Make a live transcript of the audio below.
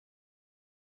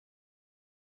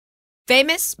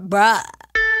famous, bruh.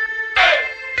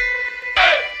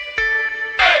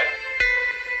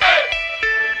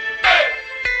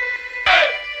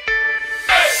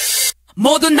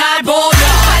 모두 날 보려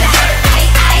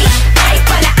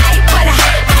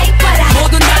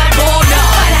모두 날 보려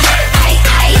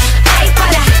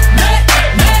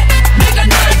내가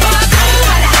날 봐도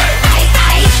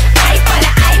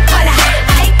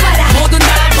모두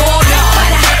날 보려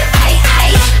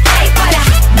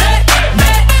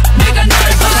내가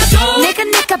날 봐도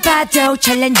내가 봐도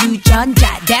찰난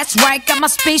유전자 That's right got my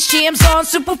spaceships on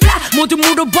superfly 모두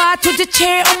물어봐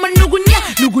도대체 엄마 누구냐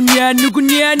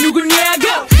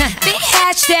go Big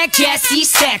hashtag Jessie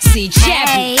sexy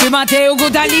Chevy 그만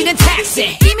태우고 달리는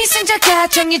택시 이미 승자가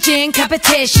정해진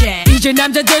competition 이제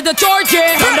남자들도 쫄지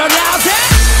Run out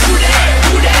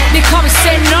네 call me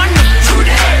SSENUNNI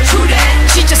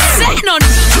진짜 SSENUNNI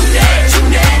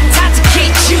다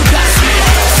지켜주가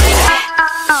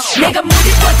내가 못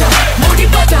입어도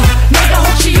내가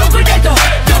혹시 욕을 해도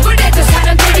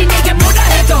사람들이 내게 뭐라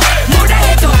해도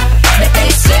내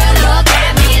face look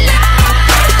at me like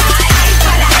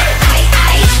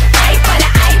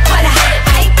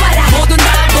모두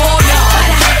날 보려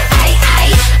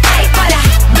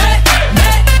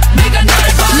내가 날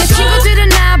봐도 내 친구들은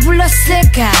나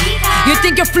불렀을까 You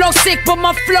think your flow sick but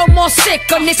my flow more sick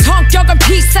내 성격은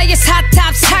피사의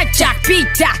사탑 살짝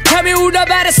삐딱 감히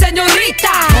울어봐라 señorita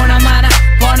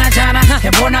뻔하잖아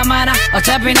보나마나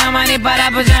어차피 나만이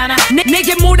바라보잖아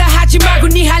내게 뭐라 하지 말고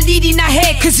네 할 일이나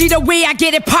해 Cause either way I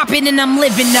get it poppin' and I'm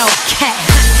living okay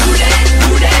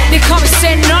네 call me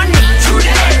SSENUNNI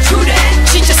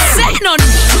진짜 SSENUNNI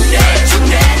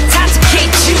다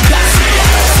지켜주가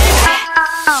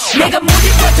내가 못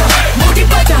입어도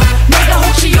내가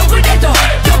혹시 욕을 해도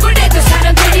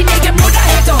사람들이 내게 뭐라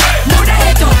해도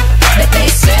내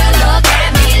face look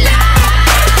at me like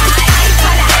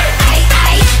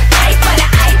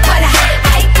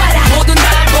모두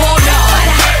날 보려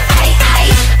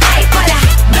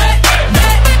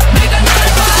내가 날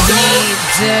봐도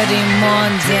니들이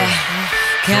뭔데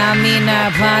감히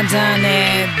날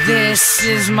판단해 This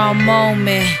is my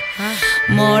moment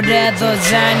뭐래도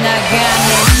잘 나가네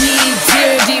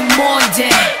니들이 뭔데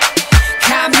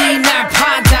감히 날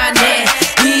판단해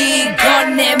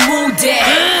이건 내 무대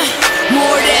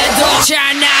뭐래도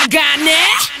잘 나가네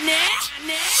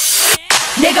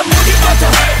내가 못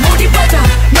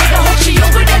입어도